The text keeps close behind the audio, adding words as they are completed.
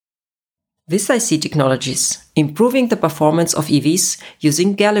VisIC Technologies, improving the performance of EVs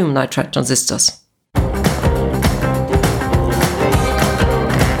using gallium nitride transistors.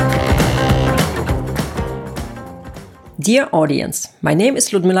 Dear audience, my name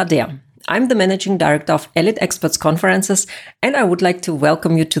is Ludmila Der. I'm the Managing Director of Elite Experts Conferences, and I would like to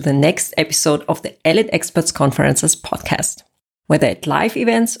welcome you to the next episode of the Elite Experts Conferences podcast. Whether at live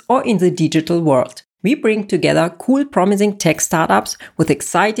events or in the digital world, we bring together cool, promising tech startups with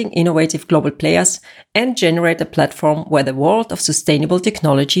exciting, innovative global players and generate a platform where the world of sustainable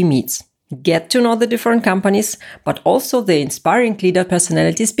technology meets. Get to know the different companies, but also the inspiring leader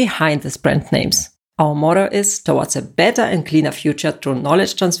personalities behind these brand names. Our motto is towards a better and cleaner future through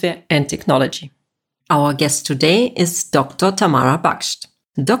knowledge transfer and technology. Our guest today is Dr. Tamara Baksht.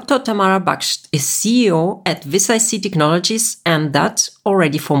 Dr. Tamara Baksht is CEO at VisIC Technologies, and that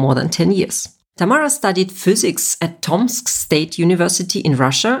already for more than 10 years. Tamara studied physics at Tomsk State University in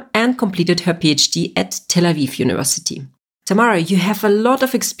Russia and completed her PhD at Tel Aviv University. Tamara, you have a lot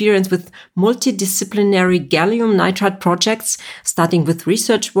of experience with multi-disciplinary gallium nitride projects, starting with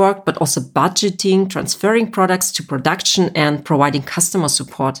research work, but also budgeting, transferring products to production, and providing customer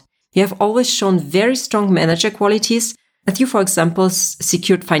support. You have always shown very strong manager qualities, as you, for example,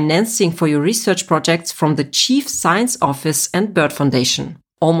 secured financing for your research projects from the Chief Science Office and Bird Foundation.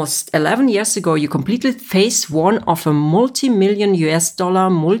 Almost 11 years ago, you completed phase 1 of a multi-million US dollar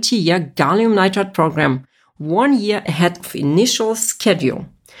multi-year gallium nitride program, 1 year ahead of initial schedule,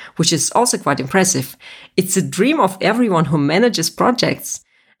 which is also quite impressive. It's a dream of everyone who manages projects.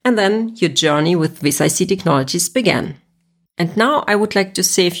 And then your journey with VisIC Technologies began. And now I would like to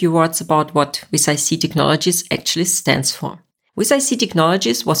say a few words about what VisIC Technologies actually stands for. VisIC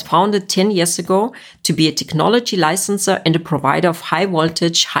Technologies was founded 10 years ago to be a technology licensor and a provider of high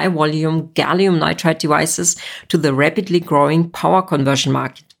voltage, high volume gallium nitride devices to the rapidly growing power conversion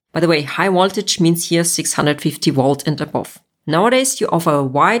market. By the way, high voltage means here 650 volt and above. Nowadays, you offer a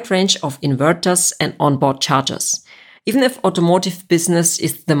wide range of inverters and onboard chargers. Even if automotive business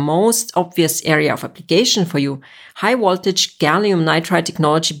is the most obvious area of application for you, high voltage gallium nitride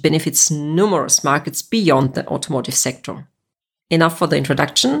technology benefits numerous markets beyond the automotive sector. Enough for the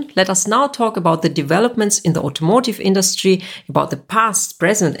introduction. Let us now talk about the developments in the automotive industry, about the past,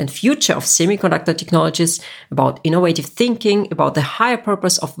 present, and future of semiconductor technologies, about innovative thinking, about the higher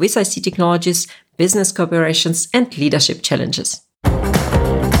purpose of VisIC Technologies, business cooperations, and leadership challenges.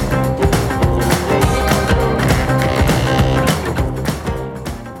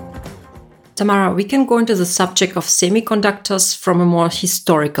 Tamara, we can go into the subject of semiconductors from a more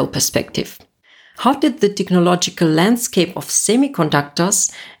historical perspective. How did the technological landscape of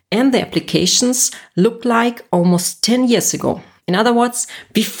semiconductors and the applications look like almost 10 years ago? In other words,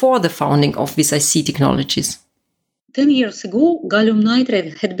 before the founding of VisIC Technologies. 10 years ago, gallium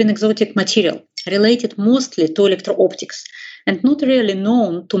nitride had been exotic material, related mostly to electro-optics, and not really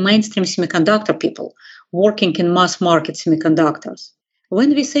known to mainstream semiconductor people working in mass-market semiconductors.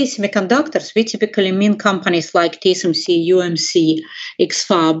 When we say semiconductors, we typically mean companies like TSMC, UMC,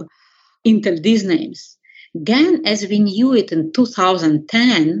 X-FAB, Intel, these names. GaN, as we knew it in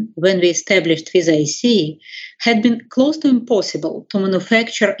 2010, when we established VisIC, had been close to impossible to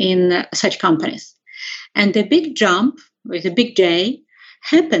manufacture in such companies. And the big jump, with a big J,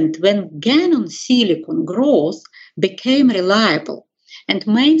 happened when GaN on silicon growth became reliable, and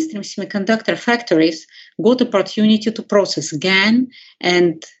mainstream semiconductor factories got opportunity to process GaN,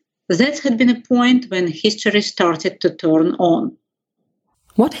 and that had been a point when history started to turn on.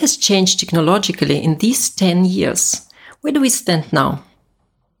 What has changed technologically in these 10 years? Where do we stand now?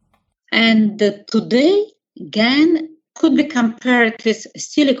 And today, GaN could be compared with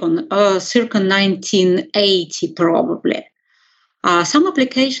silicon circa 1980 probably. Some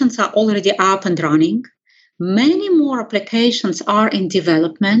applications are already up and running. Many more applications are in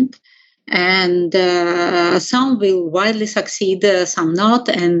development, and some will widely succeed, some not,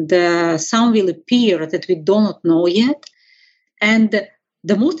 and some will appear that we do not know yet. And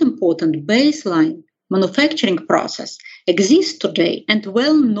the most important baseline manufacturing process exists today and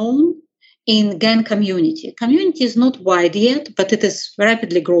well known in GaN community. Community is not wide yet, but it is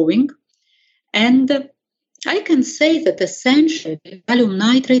rapidly growing. And I can say that essentially gallium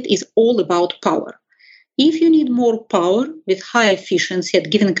nitride is all about power. If you need more power with high efficiency at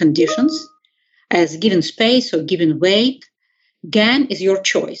given conditions, as given space or given weight, GaN is your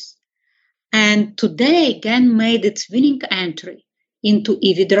choice. And today, GaN made its winning entry into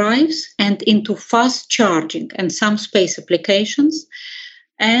EV drives and into fast charging and some space applications.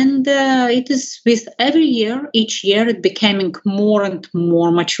 And it is with every year, each year, it becoming more and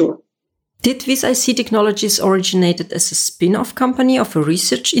more mature. Did VisIC Technologies originated as a spin-off company of a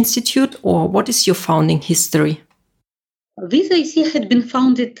research institute, or what is your founding history? VisIC had been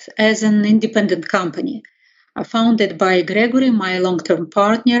founded as an independent company, founded by Gregory, my long-term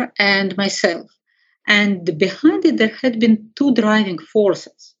partner, and myself. And behind it, there had been two driving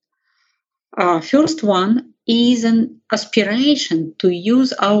forces. First one is an aspiration to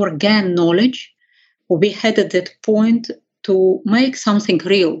use our GaN knowledge we had at that point to make something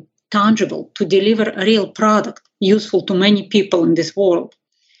real, tangible, to deliver a real product useful to many people in this world.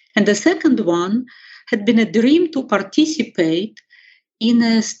 And the second one had been a dream to participate in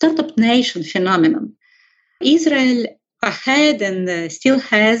a startup nation phenomenon. Israel had and still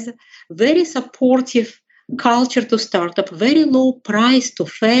has very supportive culture to startup, very low price to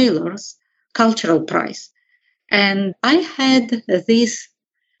failures, cultural price. And I had this,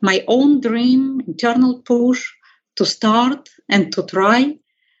 my own dream, internal push to start and to try.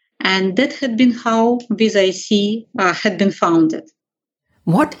 And that had been how VisIC had been founded.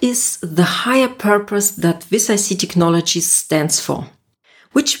 What is the higher purpose that VisIC Technologies stands for?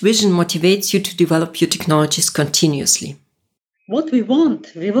 Which vision motivates you to develop your technologies continuously? What we want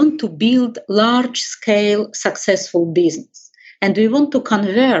to build large-scale successful business. And we want to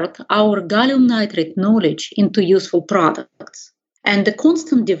convert our gallium nitride knowledge into useful products. And the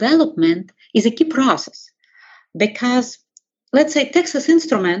constant development is a key process. Because, let's say, Texas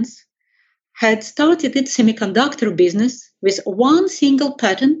Instruments had started its semiconductor business with one single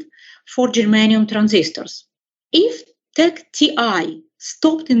patent for germanium transistors. If Tech TI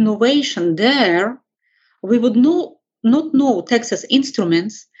stopped innovation there, we would not know Texas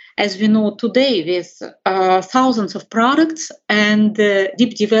Instruments as we know today with thousands of products and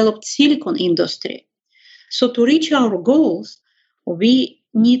deep developed silicon industry. So to reach our goals, we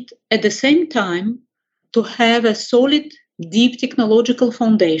need at the same time to have a solid, deep technological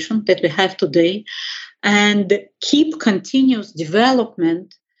foundation that we have today and keep continuous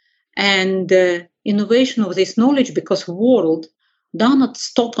development and innovation of this knowledge, because world does not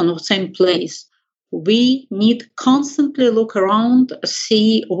stop on the same place. We need constantly look around,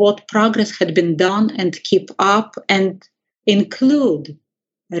 see what progress had been done and keep up and include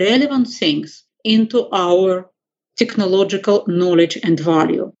relevant things into our technological knowledge and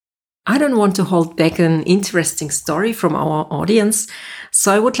value. I don't want to hold back an interesting story from our audience,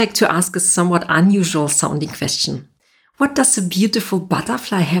 so I would like to ask a somewhat unusual sounding question. What does a beautiful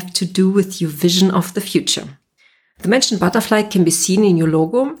butterfly have to do with your vision of the future? The mentioned butterfly can be seen in your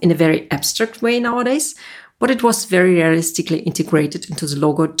logo in a very abstract way nowadays, but it was very realistically integrated into the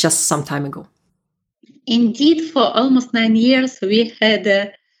logo just some time ago. Indeed, for almost 9 years, we had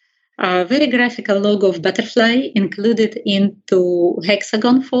a very graphical logo of butterfly included into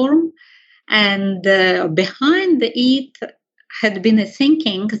hexagon form. And behind it had been a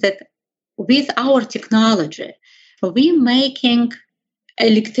thinking that with our technology, we're making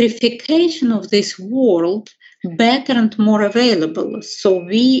electrification of this world better and more available. So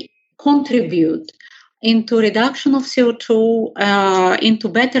we contribute into reduction of CO2, into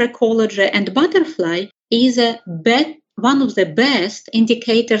better ecology, and butterfly is one of the best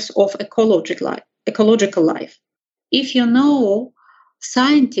indicators of ecological life. If you know,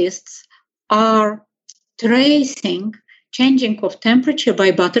 scientists are tracing changing of temperature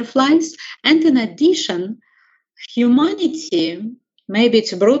by butterflies, and in addition, humanity, maybe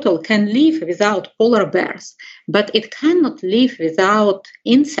it's brutal, can live without polar bears, but it cannot live without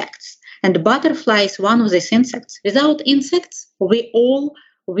insects. And butterfly is one of these insects. Without insects, we all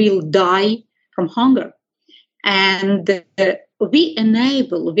will die from hunger. And we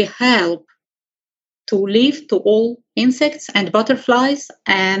help to live to all insects and butterflies,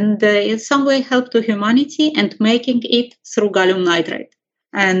 and in some way help to humanity and making it through gallium nitride.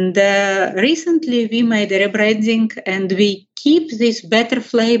 And recently we made a rebranding and we keep this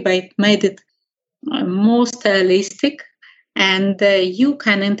butterfly, but made it more stylistic. And you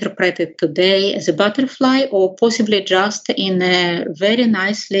can interpret it today as a butterfly or possibly just in a very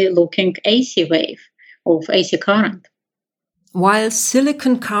nicely looking AC wave of AC current. While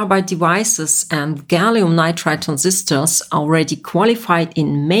silicon carbide devices and gallium nitride transistors are already qualified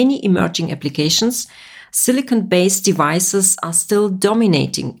in many emerging applications, silicon-based devices are still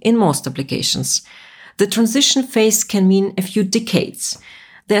dominating in most applications. The transition phase can mean a few decades.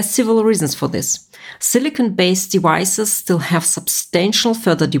 There are several reasons for this. Silicon-based devices still have substantial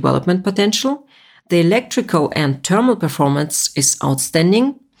further development potential. The electrical and thermal performance is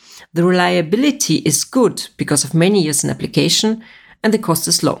outstanding. The reliability is good because of many years in application, and the cost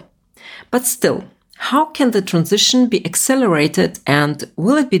is low. But still, how can the transition be accelerated, and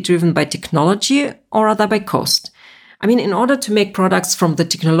will it be driven by technology or rather by cost? I mean, in order to make products from the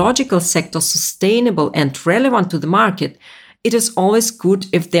technological sector sustainable and relevant to the market, it is always good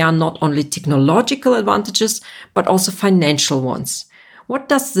if there are not only technological advantages, but also financial ones. What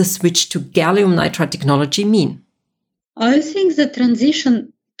does the switch to gallium nitride technology mean? I think the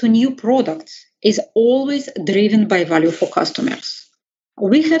transition to new products is always driven by value for customers.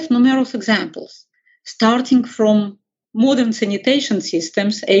 We have numerous examples, starting from modern sanitation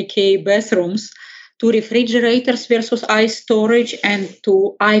systems, aka bathrooms, to refrigerators versus ice storage, and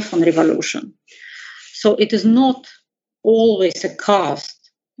to iPhone revolution. So it is not always a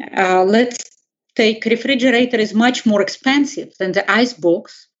cost. Let's take refrigerator is much more expensive than the ice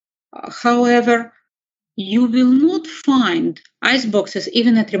box. However, you will not find ice boxes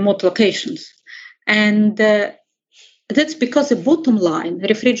even at remote locations. And that's because the bottom line,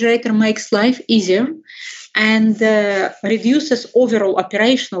 refrigerator makes life easier and reduces overall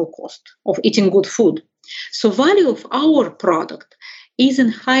operational cost of eating good food. So value of our product is in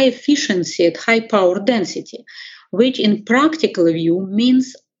high efficiency at high power density, which in practical view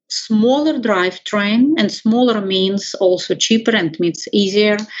means smaller drivetrain, and smaller means also cheaper and means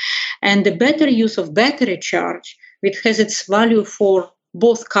easier, and the better use of battery charge, which has its value for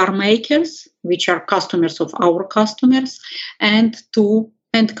both car makers, which are customers of our customers, and to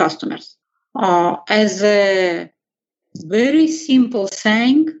end customers. As a very simple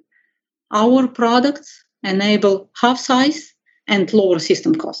saying, our products enable half size and lower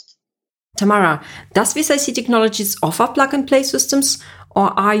system cost. Tamara, does VisIC Technologies offer plug-and-play systems,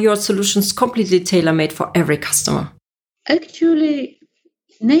 or are your solutions completely tailor-made for every customer? Actually,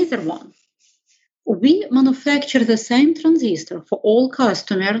 neither one. We manufacture the same transistor for all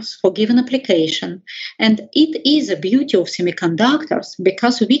customers for given application, and it is a beauty of semiconductors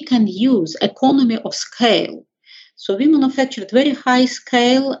because we can use economy of scale. So we manufacture at very high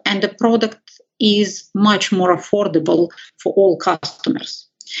scale, and the product is much more affordable for all customers.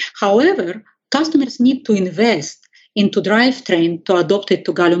 However, customers need to invest into drivetrain to adopt it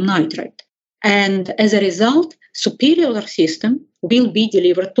to gallium nitride. And as a result, superior system will be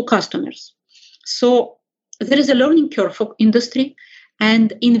delivered to customers. So there is a learning curve for industry,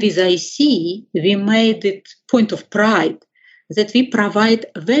 and in VisIC, we made it point of pride that we provide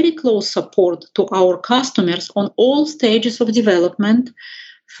very close support to our customers on all stages of development,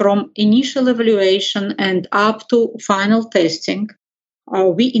 from initial evaluation and up to final testing.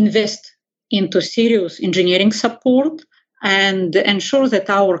 We invest into serious engineering support and ensure that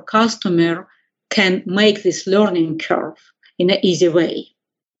our customer can make this learning curve in an easy way.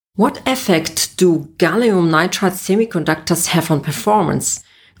 What effect do gallium nitride semiconductors have on performance?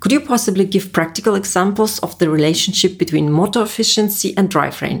 Could you possibly give practical examples of the relationship between motor efficiency and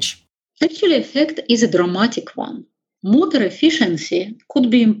drive range? Actually, effect is a dramatic one. Motor efficiency could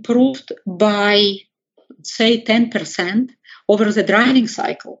be improved by, say, 10% over the driving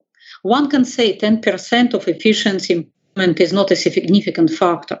cycle. One can say 10% of efficiency improvement is not a significant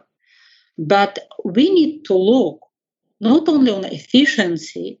factor. But we need to look not only on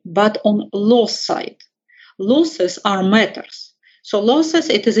efficiency, but on loss side. Losses are matters. So losses,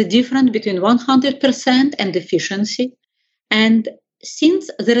 it is a difference between 100% and efficiency. And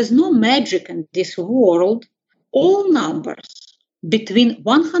since there is no magic in this world, all numbers between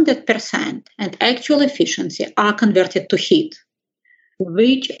 100% and actual efficiency are converted to heat,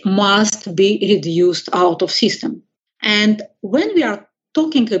 which must be reduced out of system. And when we are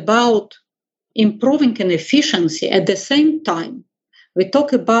talking about improving in efficiency, at the same time, we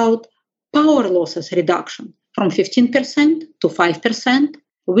talk about power losses reduction from 15% to 5%,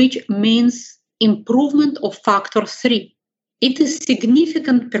 which means improvement of factor 3. It is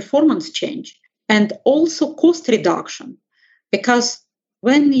significant performance change and also cost reduction, because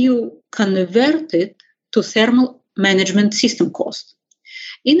when you convert it to thermal management system cost.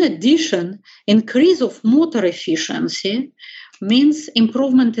 In addition, increase of motor efficiency means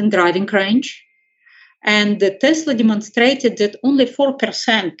improvement in driving range. And Tesla demonstrated that only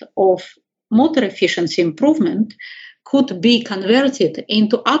 4% of motor efficiency improvement could be converted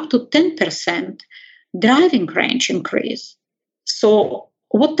into up to 10% driving range increase. So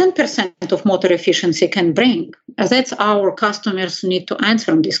what 10% of motor efficiency can bring? That's our customers need to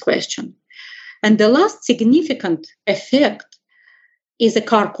answer on this question. And the last significant effect is the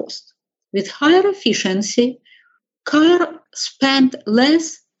car cost. With higher efficiency, car spend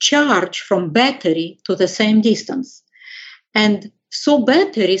less charge from battery to the same distance. And so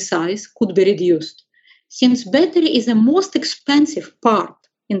battery size could be reduced. Since battery is the most expensive part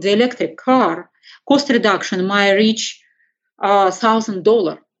in the electric car, cost reduction might reach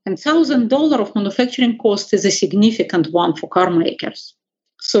 $1,000. And $1,000 of manufacturing cost is a significant one for car makers.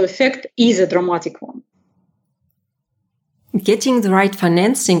 So effect is a dramatic one. Getting the right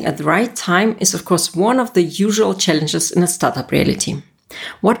financing at the right time is, of course, one of the usual challenges in a startup reality.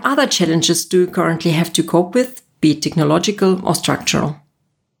 What other challenges do you currently have to cope with, be it technological or structural?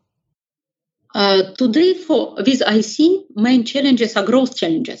 Today, for VisIC, main challenges are growth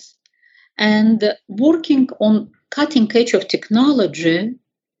challenges. And working on cutting edge of technology,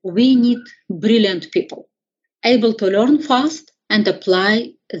 we need brilliant people, able to learn fast and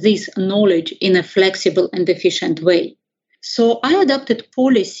apply this knowledge in a flexible and efficient way. So I adopted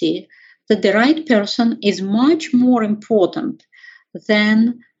policy that the right person is much more important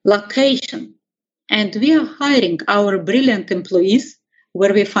than location. And we are hiring our brilliant employees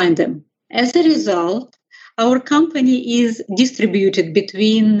where we find them. As a result, our company is distributed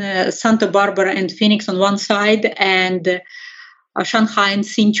between Santa Barbara and Phoenix on one side and Shanghai and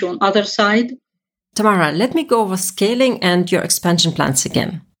Hsinchu on the other side. Tamara, let me go over scaling and your expansion plans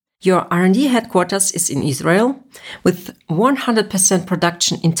again. Your R&D headquarters is in Israel with 100%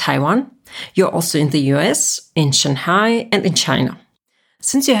 production in Taiwan. You're also in the US, in Shanghai, and in China.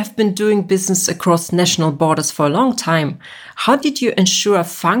 Since you have been doing business across national borders for a long time, how did you ensure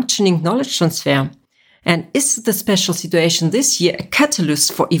functioning knowledge transfer? And is the special situation this year a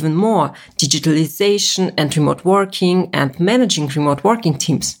catalyst for even more digitalization and remote working and managing remote working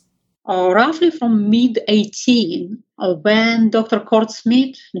teams? Roughly from mid-18, when Dr. Kurt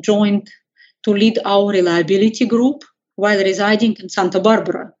Smith joined to lead our reliability group while residing in Santa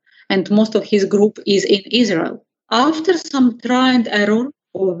Barbara, and most of his group is in Israel. After some try and error,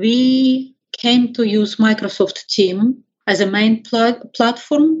 we came to use Microsoft Teams as a main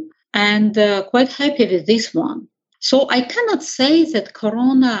platform and quite happy with this one. So I cannot say that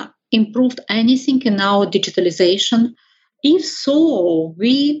Corona improved anything in our digitalization. If so,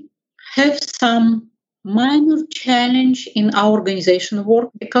 we have some minor challenge in our organization work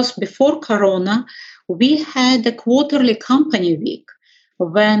because before Corona, we had a quarterly company week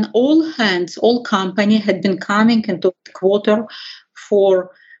when all company had been coming into the quarter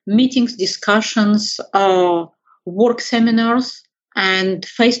for meetings, discussions, work seminars, and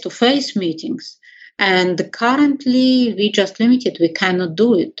face-to-face meetings. And currently, we just limited. We cannot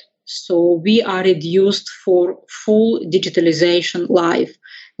do it. So we are reduced for full digitalization live,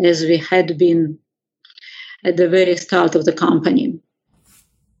 as we had been at the very start of the company.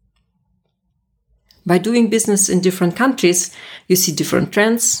 By doing business in different countries, you see different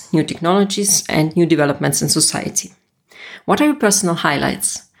trends, new technologies, and new developments in society. What are your personal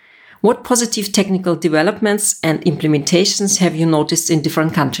highlights? What positive technical developments and implementations have you noticed in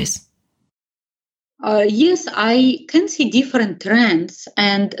different countries? Yes, I can see different trends,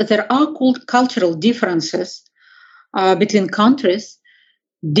 and there are cultural differences between countries.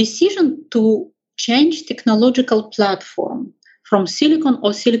 Decision to change technological platform from silicon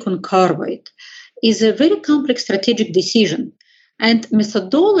or silicon carbide is a very complex strategic decision, and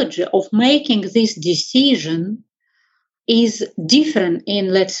methodology of making this decision is different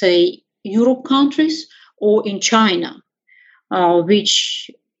in, let's say, Europe countries or in China, which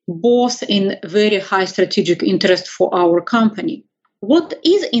both in very high strategic interest for our company. What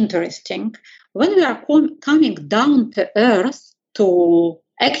is interesting, when we are coming down to earth to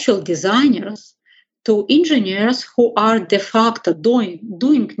actual designers, to engineers who are de facto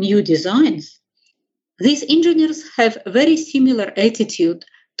doing new designs, these engineers have very similar attitude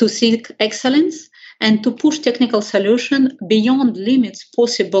to seek excellence and to push technical solution beyond limits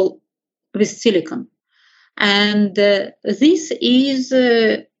possible with silicon. And this is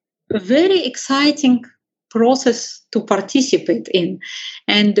a very exciting process to participate in.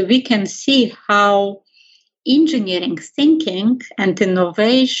 And we can see how engineering thinking and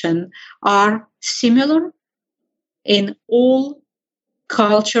innovation are similar in all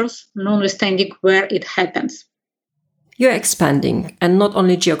cultures, notwithstanding where it happens. You're expanding, and not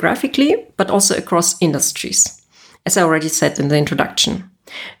only geographically, but also across industries, as I already said in the introduction.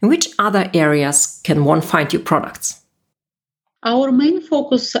 In which other areas can one find your products? Our main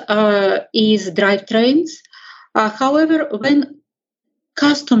focus is drivetrains. However, when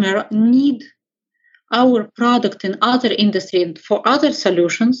customers need our product in other industry and for other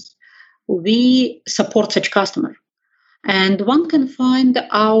solutions, we support such customer. And one can find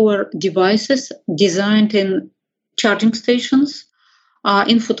our devices designed in charging stations,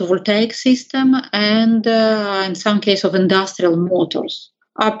 in photovoltaic system, and in some case of industrial motors.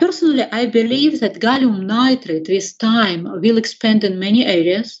 Personally, I believe that gallium nitride with time will expand in many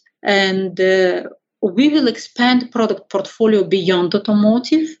areas, and we will expand product portfolio beyond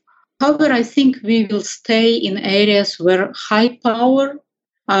automotive. However, I think we will stay in areas where high power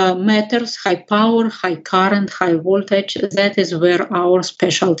matters, high power, high current, high voltage. That is where our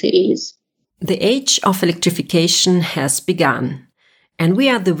specialty is. The age of electrification has begun, and we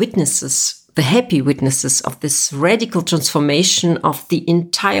are the witnesses, the happy witnesses of this radical transformation of the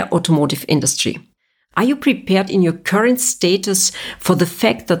entire automotive industry. Are you prepared in your current status for the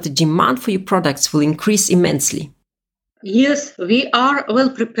fact that the demand for your products will increase immensely? Yes, we are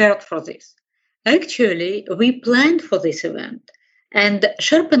well prepared for this. Actually, we planned for this event, and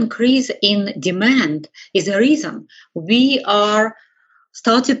sharp increase in demand is the reason we are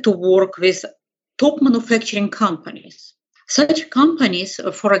started to work with top manufacturing companies. Such companies,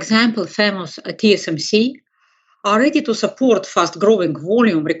 for example, famous TSMC, are ready to support fast-growing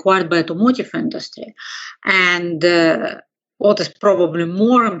volume required by automotive industry. And what is probably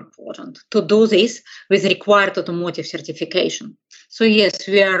more important, to do this with required automotive certification. So yes,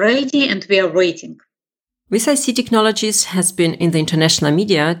 we are ready and we are waiting. VisIC Technologies has been in the international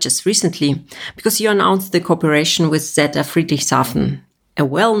media just recently because you announced the cooperation with ZF Friedrichshafen, a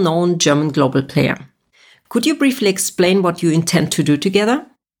well-known German global player. Could you briefly explain what you intend to do together?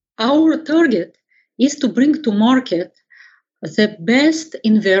 Our target is to bring to market the best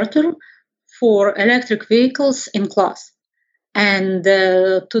inverter for electric vehicles in class, and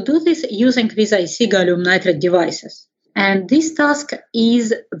to do this using VisIC gallium nitride devices. And this task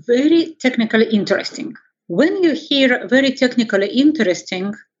is very technically interesting. When you hear very technically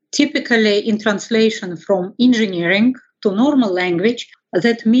interesting, typically in translation from engineering to normal language,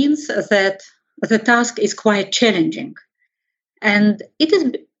 that means that the task is quite challenging. And it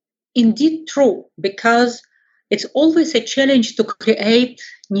is indeed true, because it's always a challenge to create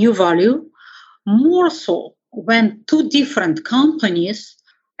new value, more so when two different companies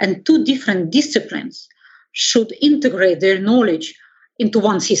and two different disciplines should integrate their knowledge into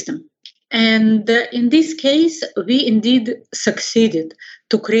one system. And in this case, we indeed succeeded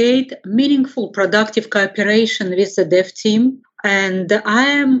to create meaningful, productive cooperation with the dev team. And I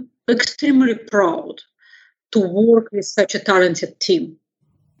am extremely proud to work with such a talented team.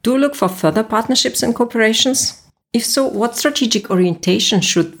 Do you look for further partnerships and cooperations? If so, what strategic orientation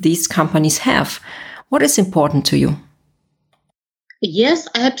should these companies have? What is important to you? Yes,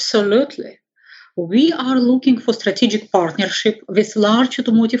 absolutely. We are looking for strategic partnership with large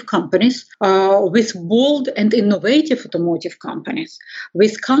automotive companies, with bold and innovative automotive companies,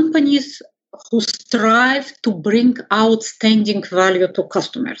 with companies who strive to bring outstanding value to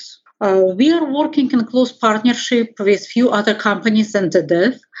customers. We are working in close partnership with few other companies than the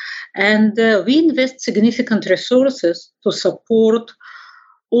dev, and we invest significant resources to support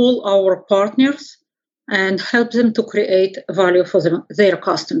all our partners and help them to create value for their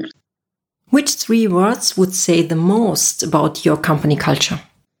customers. Which three words would say the most about your company culture?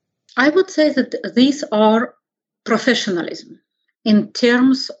 I would say that these are professionalism in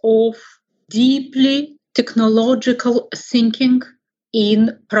terms of deeply technological thinking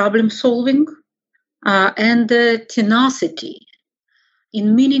in problem solving, and tenacity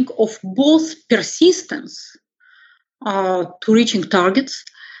in meaning of both persistence to reaching targets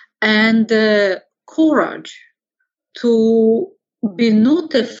and courage to be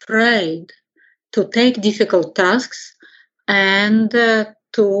not afraid to take difficult tasks and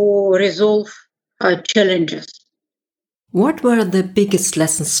to resolve challenges. What were the biggest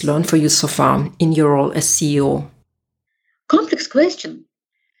lessons learned for you so far in your role as CEO? Complex question.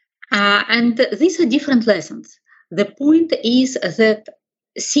 And these are different lessons. The point is that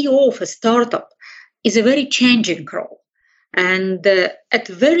CEO of a startup is a very changing role. And at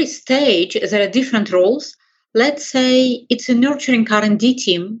very stage, there are different roles. Let's say it's a nurturing R&D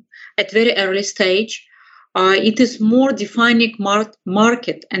team at very early stage. It is more defining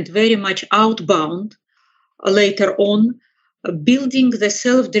market and very much outbound later on, building the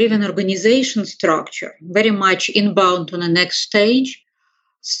self-driven organization structure, very much inbound on the next stage.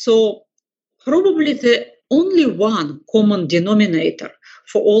 So probably the only one common denominator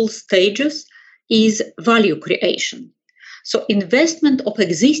for all stages is value creation. So investment of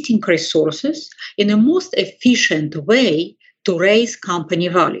existing resources in a most efficient way to raise company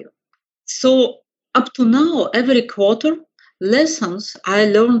value. So up to now, every quarter, lessons I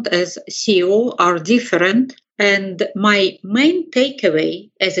learned as CEO are different. And my main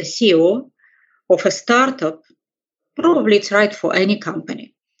takeaway as a CEO of a startup, probably it's right for any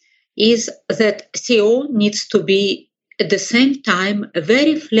company, is that CEO needs to be at the same time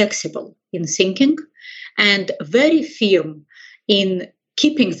very flexible in thinking and very firm in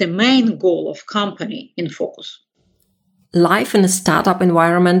keeping the main goal of company in focus. Life in a startup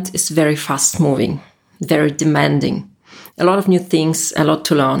environment is very fast-moving, very demanding. A lot of new things, a lot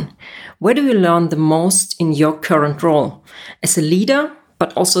to learn. Where do you learn the most in your current role as a leader,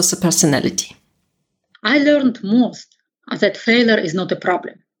 but also as a personality? I learned most that failure is not a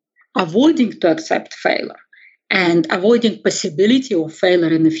problem. avoiding to accept failure and avoiding possibility of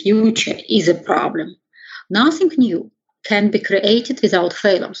failure in the future is a problem. Nothing new can be created without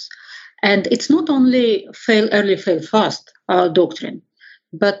failures. And it's not only fail early, fail fast doctrine,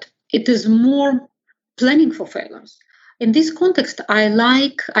 but it is more planning for failures. In this context, I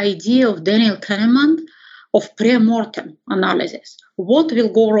like idea of Daniel Kahneman of pre-mortem analysis. What will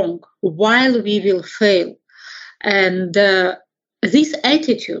go wrong while we will fail? And this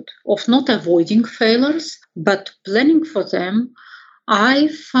attitude of not avoiding failures, but planning for them, I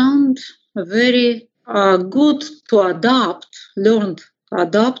found very good to learn to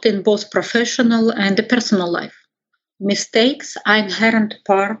adopt in both professional and personal life. Mistakes are inherent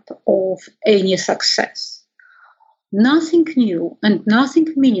part of any success. Nothing new and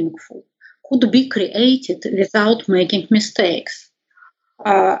nothing meaningful could be created without making mistakes.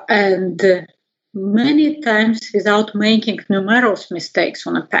 And many times without making numerous mistakes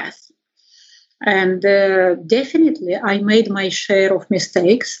on a path. And definitely I made my share of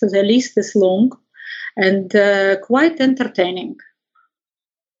mistakes. The list is long and quite entertaining.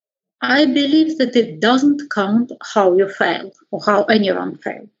 I believe that it doesn't count how you fail or how anyone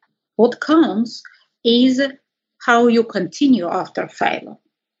failed. What counts is how you continue after failure.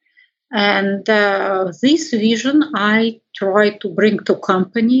 And this vision I try to bring to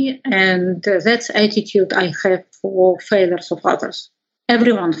company, and that's attitude I have for failures of others.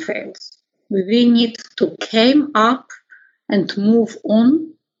 Everyone fails. We need to come up and move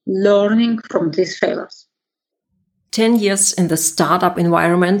on, learning from these failures. 10 years in the startup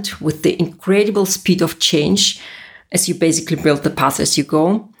environment with the incredible speed of change, as you basically build the path as you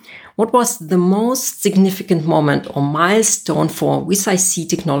go. What was the most significant moment or milestone for VisIC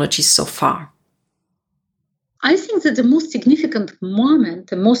Technologies so far? I think that the most significant moment,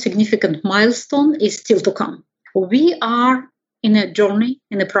 the most significant milestone is still to come. We are in a journey,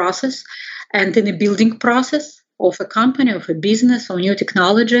 in a process, and in a building process of a company, of a business, or new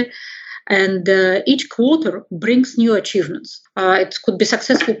technology. And each quarter brings new achievements. It could be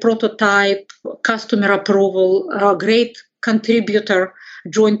successful prototype, customer approval, a great contributor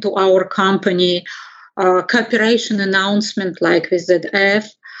joined to our company, cooperation announcement like with ZF.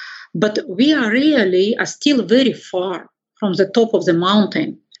 But we are still very far from the top of the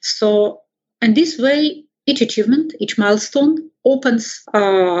mountain. So in this way, each achievement, each milestone opens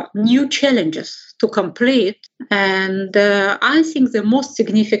new challenges to complete. And I think the most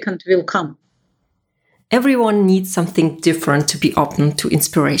significant will come. Everyone needs something different to be open to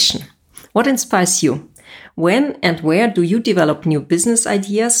inspiration. What inspires you? When and where do you develop new business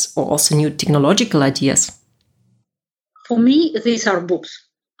ideas or also new technological ideas? For me, these are books.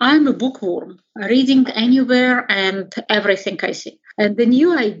 I'm a bookworm, reading anywhere and everything I see. And the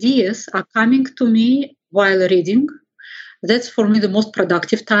new ideas are coming to me while reading. That's for me the most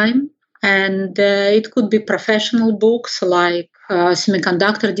productive time. And it could be professional books like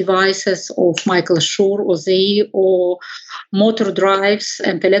semiconductor devices of Michael Schur or Z, or motor drives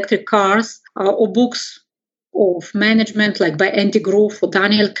and electric cars, or books of management like by Andy Grove or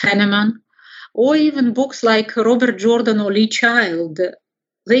Daniel Kahneman, or even books like Robert Jordan or Lee Child.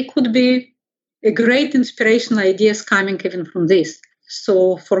 They could be a great inspirational ideas coming even from this.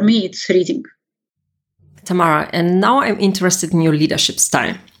 So for me, it's reading. Tamara, and now I'm interested in your leadership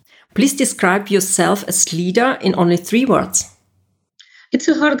style. Please describe yourself as leader in only 3 words. It's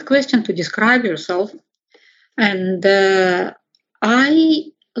a hard question to describe yourself. And I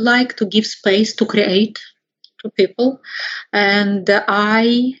like to give space to create to people. And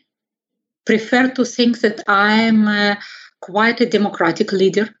I prefer to think that I'm quite a democratic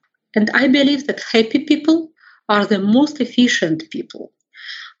leader. And I believe that happy people are the most efficient people.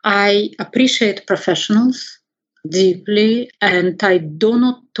 I appreciate professionals deeply, and I do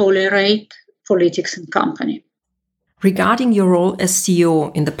not tolerate politics in company. Regarding your role as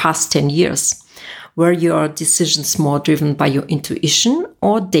CEO in the past 10 years, were your decisions more driven by your intuition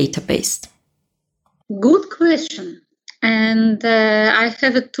or data-based? Good question. And I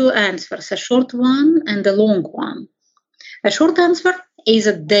have 2 answers, a short one and a long one. A short answer is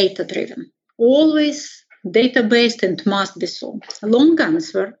a data-driven, always data-based and must be so. A long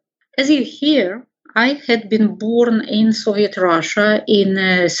answer, as you hear, I had been born in Soviet Russia in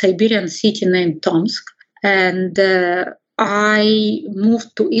a Siberian city named Tomsk, and I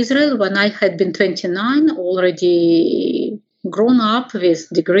moved to Israel when I had been 29, already grown up with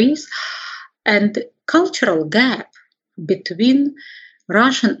degrees, and cultural gap between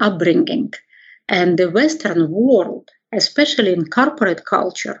Russian upbringing and the Western world, especially in corporate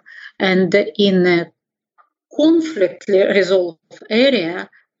culture and in a conflictly resolved area,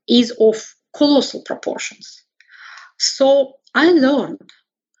 is of colossal proportions. So I learned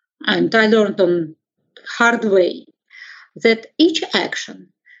and I learned on hard way, that each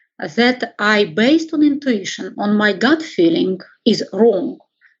action that I based on intuition, on my gut feeling, is wrong.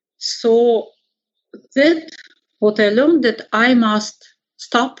 So that what I learned, that I must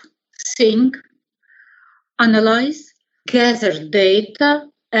stop, think, analyze, gather data,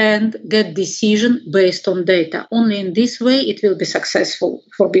 and get decision based on data. Only in this way it will be successful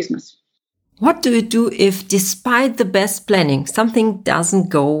for business. What do you do if, despite the best planning, something doesn't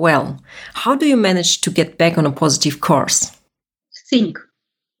go well? How do you manage to get back on a positive course? Think.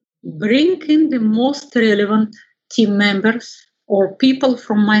 Bring in the most relevant team members or people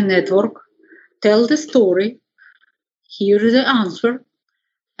from my network, tell the story, hear the answer,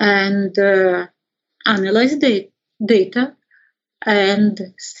 and analyze the data, and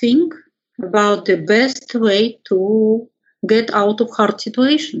think about the best way to get out of hard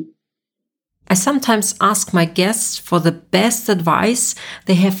situation. I sometimes ask my guests for the best advice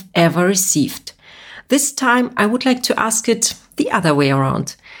they have ever received. This time, I would like to ask it the other way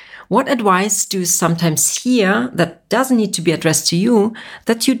around. What advice do you sometimes hear that doesn't need to be addressed to you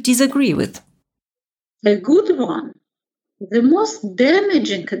that you disagree with? A good one. The most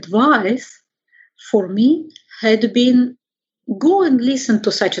damaging advice for me had been, go and listen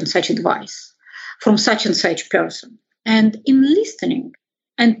to such and such advice from such and such person. And in listening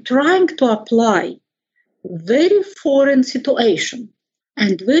and trying to apply very foreign situation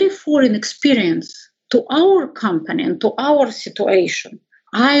and very foreign experience to our company and to our situation,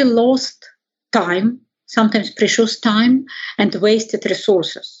 I lost time, sometimes precious time, and wasted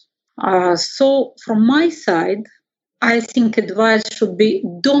resources. So from my side, I think advice should be,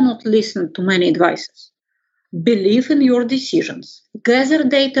 do not listen to many advices. Believe in your decisions. Gather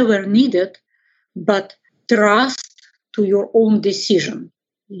data where needed, but trust to your own decision.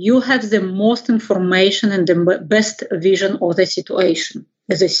 You have the most information and the best vision of the situation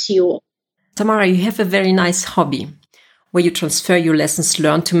as a CEO. Tamara, you have a very nice hobby where you transfer your lessons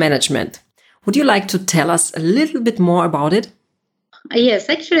learned to management. Would you like to tell us a little bit more about it? Yes,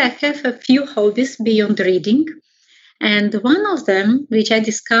 actually, I have a few hobbies beyond reading. And one of them, which I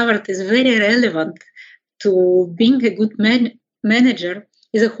discovered is very relevant to being a good manager,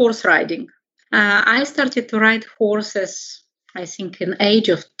 is a horse riding. I started to ride horses, I think, in age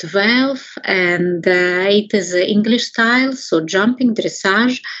of 12, and it is English style, so jumping,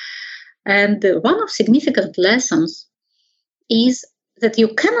 dressage. And one of significant lessons is that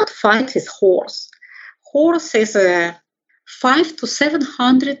you cannot fight with horse. Horse is 500 to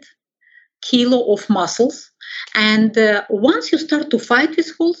 700 kilo of muscles, and once you start to fight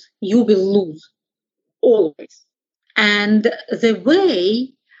with horse, you will lose, always. And the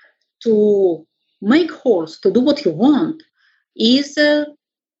way to make horse to do what you want is a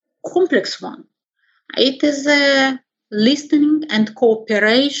complex one. It is listening and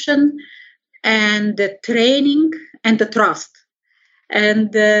cooperation and training and the trust.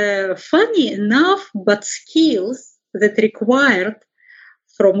 And funny enough, but skills that required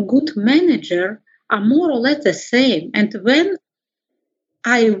from good manager are more or less the same. And when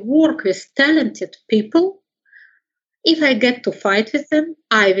I work with talented people, if I get to fight with them,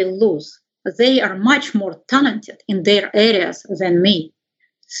 I will lose. They are much more talented in their areas than me.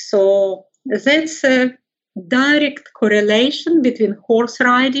 So that's a direct correlation between horse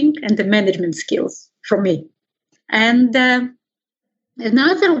riding and the management skills for me. And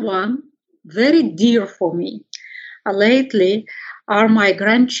another one, very dear for me lately, are my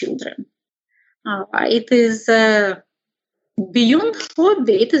grandchildren. It is beyond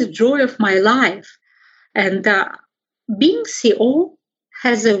hobby, it is joy of my life. And being CEO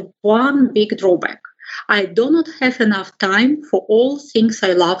has one big drawback. I do not have enough time for all things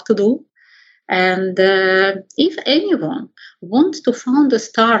I love to do. And if anyone wants to found a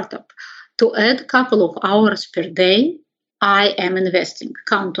startup to add a couple of hours per day, I am investing.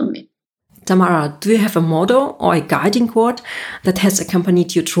 Count on me. Tamara, do you have a motto or a guiding quote that has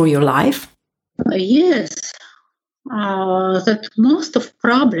accompanied you through your life? Yes. That most of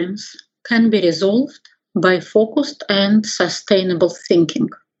problems can be resolved by focused and sustainable thinking.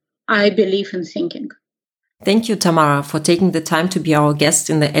 I believe in thinking. Thank you, Tamara, for taking the time to be our guest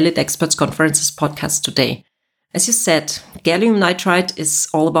in the Elite Experts Conferences podcast today. As you said, gallium nitride is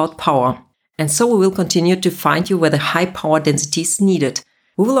all about power. And so we will continue to find you where the high power density is needed.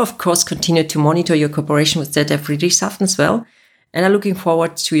 We will, of course, continue to monitor your cooperation with ZF Friedrichshafen as well, and are looking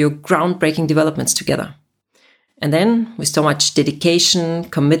forward to your groundbreaking developments together. And then, with so much dedication,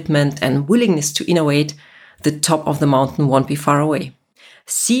 commitment, and willingness to innovate, the top of the mountain won't be far away.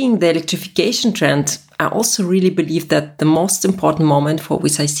 Seeing the electrification trend, I also really believe that the most important moment for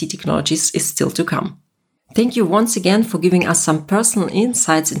VisIC Technologies is still to come. Thank you once again for giving us some personal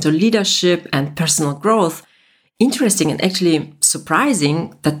insights into leadership and personal growth. Interesting and actually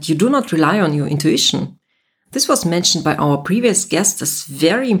surprising that you do not rely on your intuition. This was mentioned by our previous guest as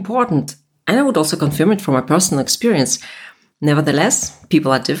very important, and I would also confirm it from my personal experience. Nevertheless,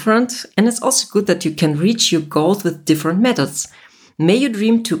 people are different, and it's also good that you can reach your goals with different methods. May your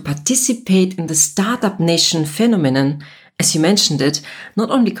dream to participate in the Startup Nation phenomenon, as you mentioned it, not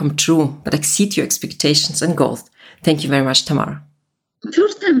only come true, but exceed your expectations and goals. Thank you very much, Tamara.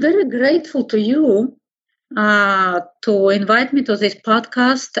 First, I'm very grateful to you to invite me to this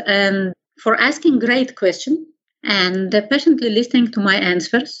podcast and for asking great questions and patiently listening to my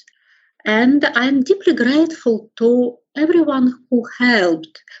answers. And I'm deeply grateful to everyone who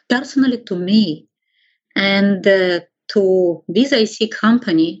helped personally to me and to VisIC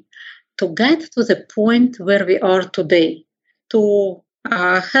company to get to the point where we are today, to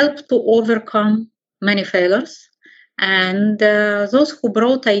help to overcome many failures, and those who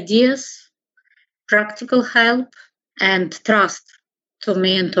brought ideas, practical help, and trust to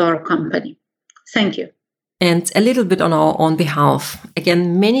me and to our company. Thank you. And a little bit on our own behalf.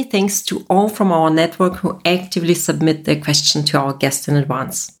 Again, many thanks to all from our network who actively submit their question to our guest in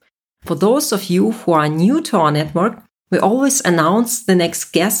advance. For those of you who are new to our network, we always announce the next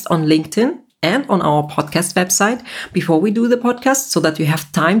guest on LinkedIn and on our podcast website before we do the podcast so that you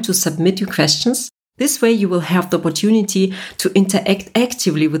have time to submit your questions. This way you will have the opportunity to interact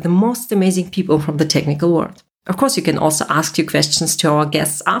actively with the most amazing people from the technical world. Of course, you can also ask your questions to our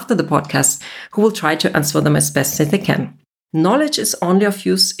guests after the podcast, who will try to answer them as best as they can. Knowledge is only of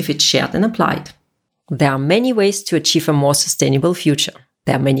use if it's shared and applied. There are many ways to achieve a more sustainable future.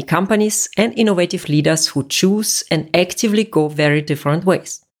 There are many companies and innovative leaders who choose and actively go very different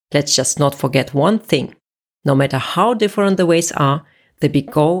ways. Let's just not forget one thing. No matter how different the ways are, the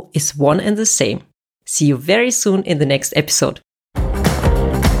big goal is one and the same. See you very soon in the next episode.